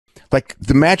like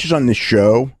the matches on this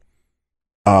show.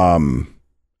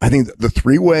 I think the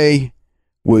three-way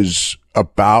was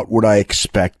about what I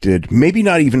expected. Maybe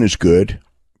not even as good.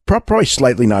 Probably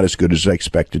slightly not as good as I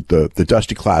expected. The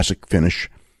Dusty Classic finish,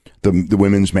 the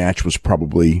women's match was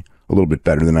probably a little bit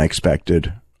better than I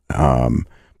expected.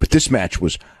 But this match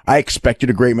was, I expected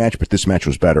a great match, but this match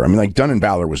was better. I mean, like Dunn and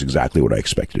Balor was exactly what I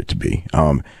expected it to be.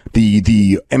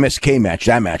 The MSK match,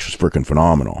 that match was freaking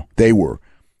phenomenal. They were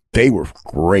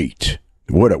great.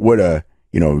 What a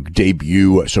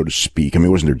debut, so to speak. I mean,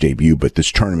 it wasn't their debut, but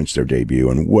this tournament's their debut,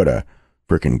 and what a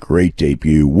freaking great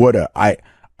debut.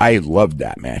 I loved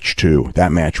that match too.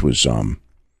 That match was,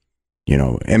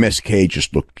 MSK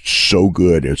just looked so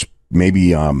good. It's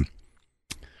maybe,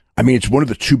 it's one of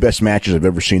the two best matches I've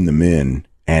ever seen them in,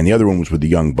 and the other one was with the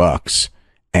Young Bucks.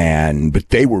 But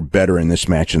they were better in this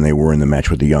match than they were in the match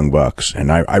with the Young Bucks.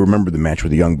 And I remember the match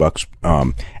with the Young Bucks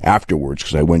afterwards,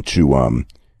 because I went to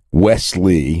Wes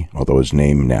Lee, although his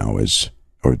name now is,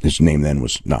 or his name then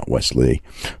was not Wes Lee.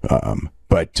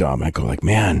 But I go like,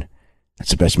 man,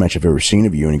 that's the best match I've ever seen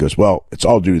of you. And he goes, well, it's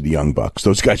all due to the Young Bucks.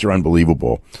 Those guys are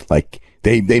unbelievable. Like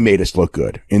they made us look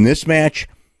good in this match.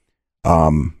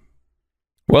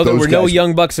 Well, there were no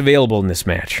Young Bucks available in this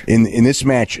match. In this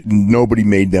match, nobody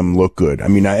made them look good. I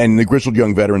mean, and the Grizzled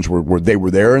Young Veterans were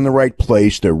there in the right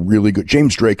place. They're really good.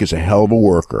 James Drake is a hell of a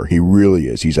worker. He really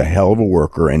is. He's a hell of a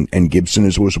worker, and Gibson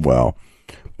is as well.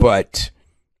 But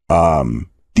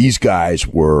these guys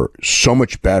were so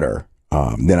much better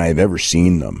than I've ever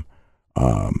seen them.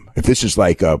 If this is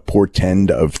like a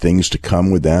portend of things to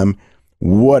come with them,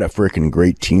 what a freaking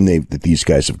great team that these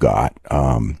guys have got.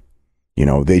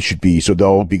 They should be, so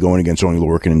they'll be going against Oney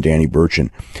Lorcan and Danny Burch, and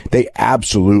they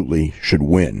absolutely should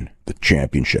win the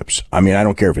championships. I mean, I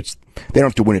don't care if they don't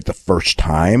have to win it the first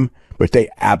time, but they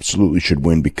absolutely should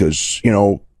win, because,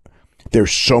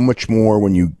 there's so much more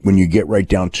when you get right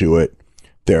down to it.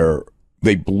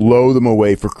 They blow them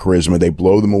away for charisma. They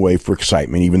blow them away for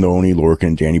excitement, even though Oney Lorcan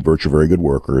and Danny Burch are very good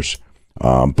workers.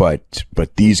 But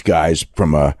these guys,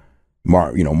 from a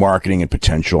marketing and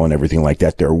potential and everything like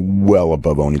that, they're well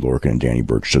above Oney Lorcan and Danny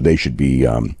Burch, so they should be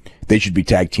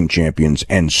tag team champions,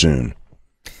 and soon.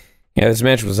 Yeah, this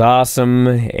match was awesome,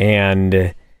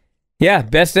 and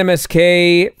best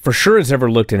MSK for sure has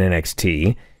ever looked in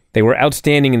NXT. They were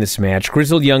outstanding in this match.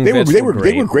 Grizzled Young Vets were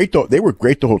great. They were great though. They were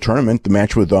great the whole tournament. The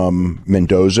match with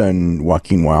Mendoza and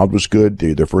Joaquin Wilde was good.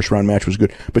 Their first round match was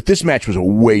good, but this match was a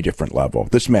way different level.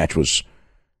 This match was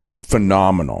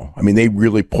phenomenal. I mean, they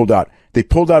really pulled out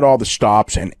all the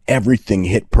stops, and everything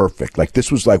hit perfect. Like,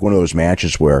 this was like one of those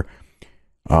matches where,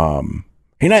 and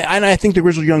I think the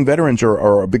Grizzled Young Veterans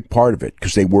are a big part of it,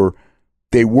 because they were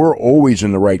always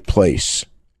in the right place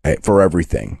for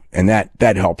everything. And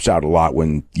that helps out a lot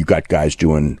when you got guys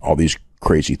doing all these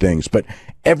crazy things, but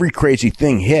every crazy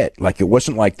thing hit. Like, it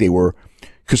wasn't like they were,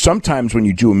 because sometimes when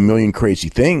you do a million crazy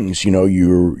things,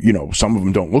 some of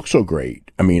them don't look so great.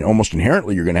 I mean, almost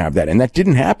inherently you're going to have that. And that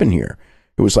didn't happen here.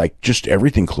 It was like just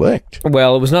everything clicked.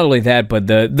 Well, it was not only that, but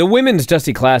the women's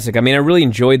Dusty Classic, I mean, I really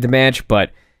enjoyed the match,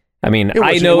 but I mean,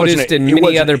 I noticed, and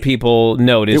many other people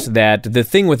noticed, that the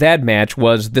thing with that match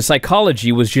was the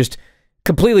psychology was just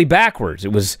completely backwards.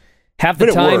 It was half the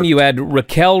time you had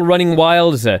Raquel running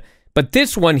wild but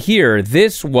this one here,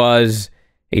 this was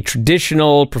a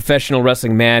traditional professional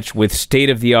wrestling match with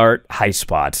state-of-the-art high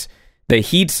spots. The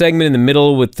heat segment in the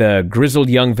middle with the Grizzled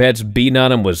Young Vets beating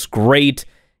on him was great.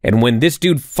 And when this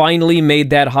dude finally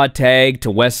made that hot tag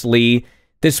to Wes Lee,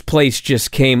 this place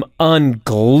just came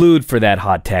unglued for that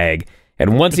hot tag.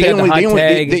 And once he got the hot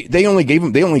tag, they only gave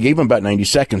him about 90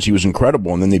 seconds. He was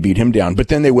incredible, and then they beat him down. But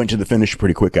then they went to the finish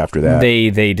pretty quick after that. They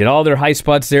did all their high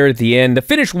spots there at the end. The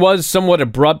finish was somewhat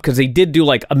abrupt, because they did do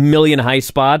like a million high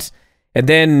spots, and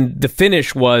then the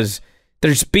finish was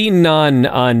they're just beating on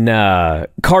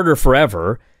Carter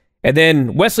forever. And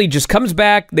then Wesley just comes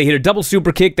back, they hit a double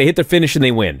super kick, they hit their finish, and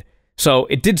they win. So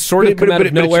it did sort of come out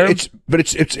of nowhere. It's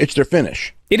their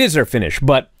finish. It is their finish,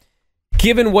 but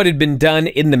given what had been done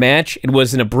in the match, it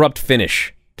was an abrupt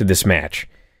finish to this match.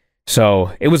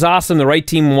 So it was awesome. The right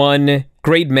team won.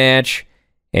 Great match.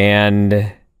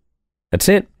 And that's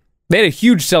it. They had a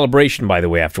huge celebration, by the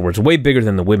way, afterwards, way bigger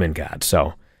than the women got.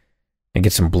 So I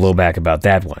get some blowback about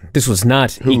that one. This was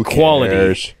not equality.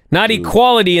 Cares? Not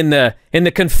equality in the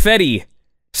confetti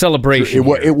celebration.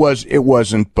 It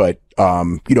wasn't, but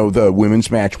the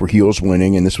women's match were heels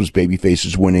winning, and this was baby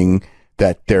faces winning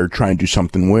that they're trying to do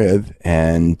something with,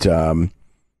 and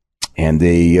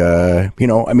they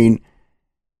I mean,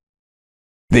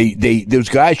 those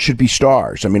guys should be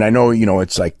stars. I mean, I know,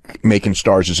 it's like making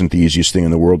stars isn't the easiest thing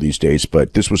in the world these days,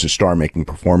 but this was a star-making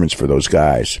performance for those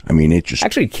guys. I mean, it just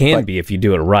actually can be if you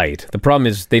do it right. The problem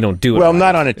is they don't do it. Well, right.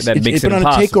 Not on it. That makes it on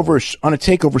impossible. On a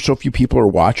takeover, so few people are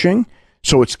watching,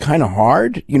 so it's kind of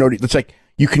hard. It's like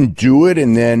you can do it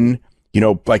and then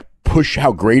like push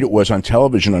how great it was on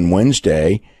television on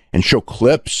Wednesday and show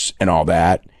clips and all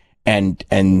that, and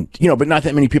but not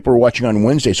that many people are watching on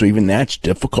Wednesday, so even that's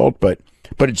difficult. But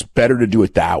it's better to do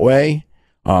it that way.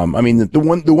 I mean, the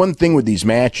one thing with these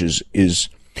matches is,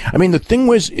 I mean, the thing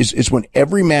is when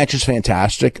every match is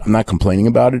fantastic, I'm not complaining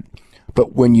about it.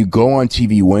 But when you go on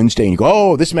TV Wednesday and you go,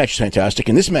 oh, this match is fantastic,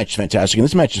 and this match is fantastic, and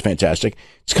this match is fantastic,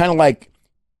 it's kind of like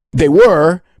they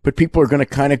were, but people are going to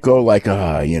kind of go like,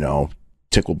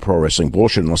 tickled pro wrestling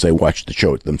bullshit unless they watch the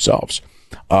show themselves.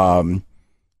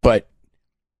 But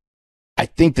I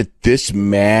think that this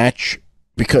match,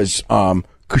 because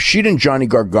Kushida and Johnny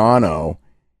Gargano,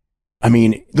 I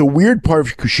mean, the weird part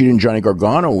of Kushida and Johnny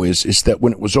Gargano is that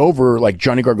when it was over, like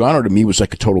Johnny Gargano to me was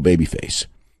like a total babyface.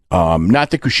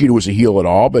 Not that Kushida was a heel at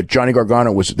all, but Johnny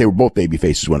Gargano they were both baby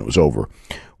faces when it was over.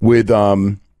 With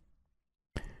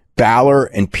Balor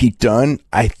and Pete Dunne,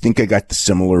 I think I got the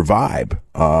similar vibe.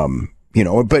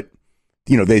 But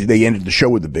they ended the show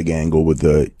with a big angle with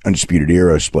the Undisputed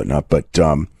Era splitting up.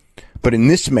 But in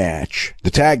this match,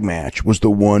 the tag match was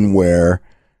the one where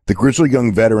the Grizzled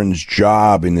Young Veterans'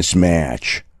 job in this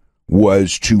match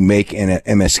was to make an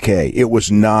MSK. It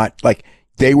was not like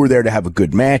they were there to have a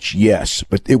good match, yes,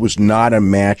 but it was not a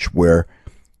match where,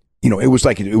 it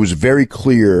was very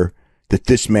clear that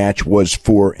this match was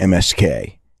for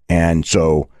MSK. And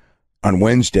so on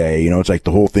Wednesday, it's like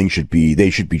the whole thing they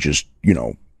should be just,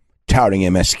 touting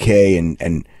MSK.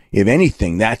 And if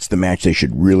anything, that's the match they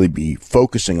should really be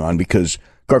focusing on, because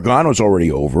Gargano's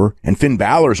already over and Finn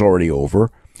Balor's already over.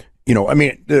 I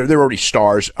mean, they're already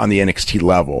stars on the NXT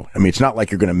level. I mean, it's not like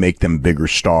you're going to make them bigger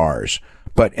stars,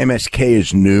 but MSK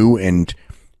is new, and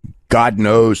God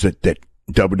knows that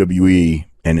WWE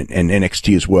and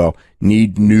NXT as well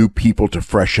need new people to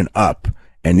freshen up.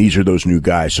 And these are those new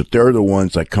guys. So they're the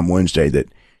ones like come Wednesday that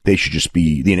they should just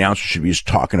be, the announcers should be just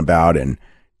talking about, and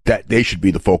that they should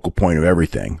be the focal point of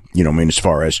everything. I mean, as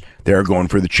far as they're going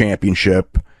for the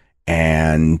championship,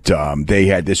 and they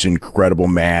had this incredible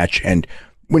match. And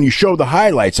when you show the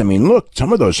highlights, I mean, look,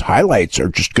 some of those highlights are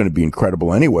just going to be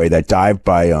incredible anyway. That dive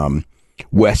by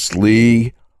Wes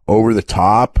Lee over the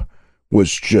top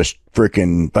was just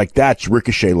freaking, like, that's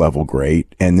Ricochet level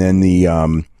great. And then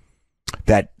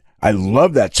I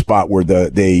love that spot where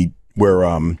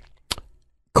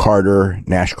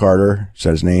Nash Carter, is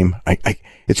that his name?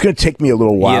 It's going to take me a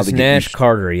little while. Yes, Nash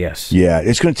Carter, yes. Yeah,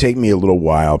 it's going to take me a little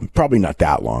while, probably not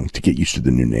that long, to get used to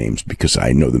the new names, because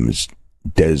I know them as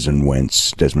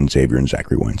Desmond Xavier and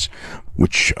Zachary Wentz.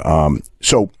 Which,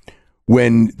 so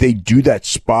when they do that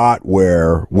spot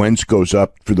where Wentz goes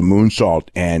up for the moonsault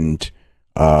and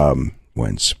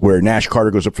where Nash Carter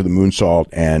goes up for the moonsault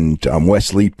and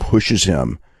Wes Lee pushes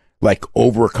him like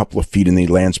over a couple of feet and he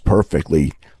lands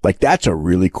perfectly. Like, that's a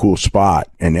really cool spot,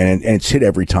 and it's hit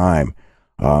every time.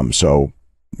 So,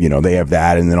 they have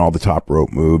that, and then all the top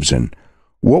rope moves. And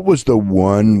what was the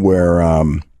one where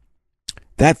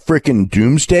that frickin'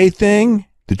 Doomsday thing,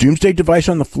 the Doomsday device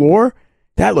on the floor,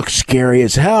 that looks scary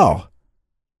as hell.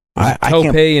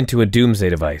 Tope into a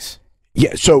Doomsday device.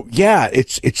 Yeah. So yeah,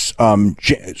 it's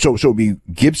so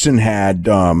Gibson had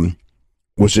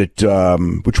was it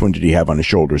which one did he have on his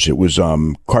shoulders? It was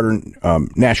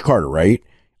Nash Carter, right?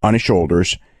 On his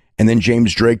shoulders, and then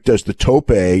James Drake does the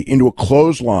tope into a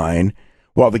clothesline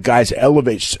while the guys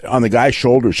elevates on the guy's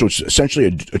shoulders. So it's essentially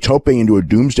a tope into a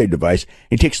Doomsday device.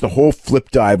 He takes the whole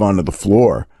flip dive onto the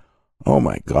floor. Oh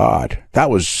my God, that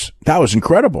was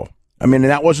incredible. I mean, and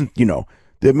that wasn't the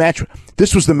match.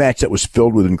 This was the match that was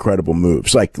filled with incredible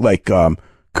moves, like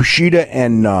Kushida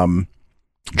and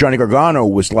Johnny Gargano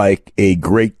was like a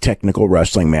great technical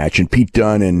wrestling match, and Pete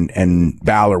Dunne and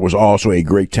Balor was also a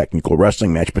great technical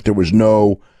wrestling match, but there was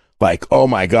no like, oh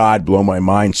my God, blow my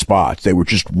mind spots. They were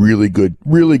just really good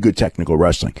technical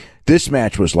wrestling. This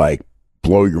match was like,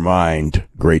 blow your mind,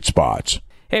 great spots.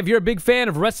 Hey, if you're a big fan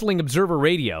of Wrestling Observer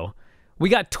Radio, we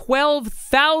got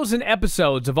 12,000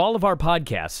 episodes of all of our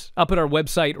podcasts up at our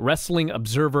website,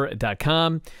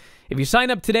 WrestlingObserver.com. If you sign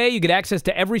up today, you get access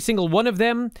to every single one of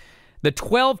them. The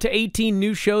 12 to 18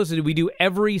 new shows that we do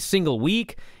every single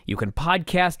week. You can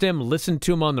podcast them, listen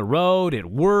to them on the road, at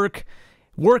work,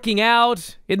 working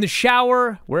out, in the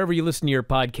shower, wherever you listen to your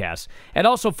podcasts. And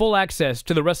also full access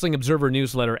to the Wrestling Observer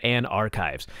newsletter and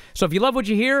archives. So if you love what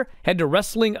you hear, head to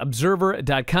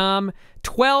WrestlingObserver.com.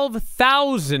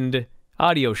 12,000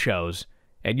 audio shows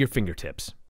at your fingertips.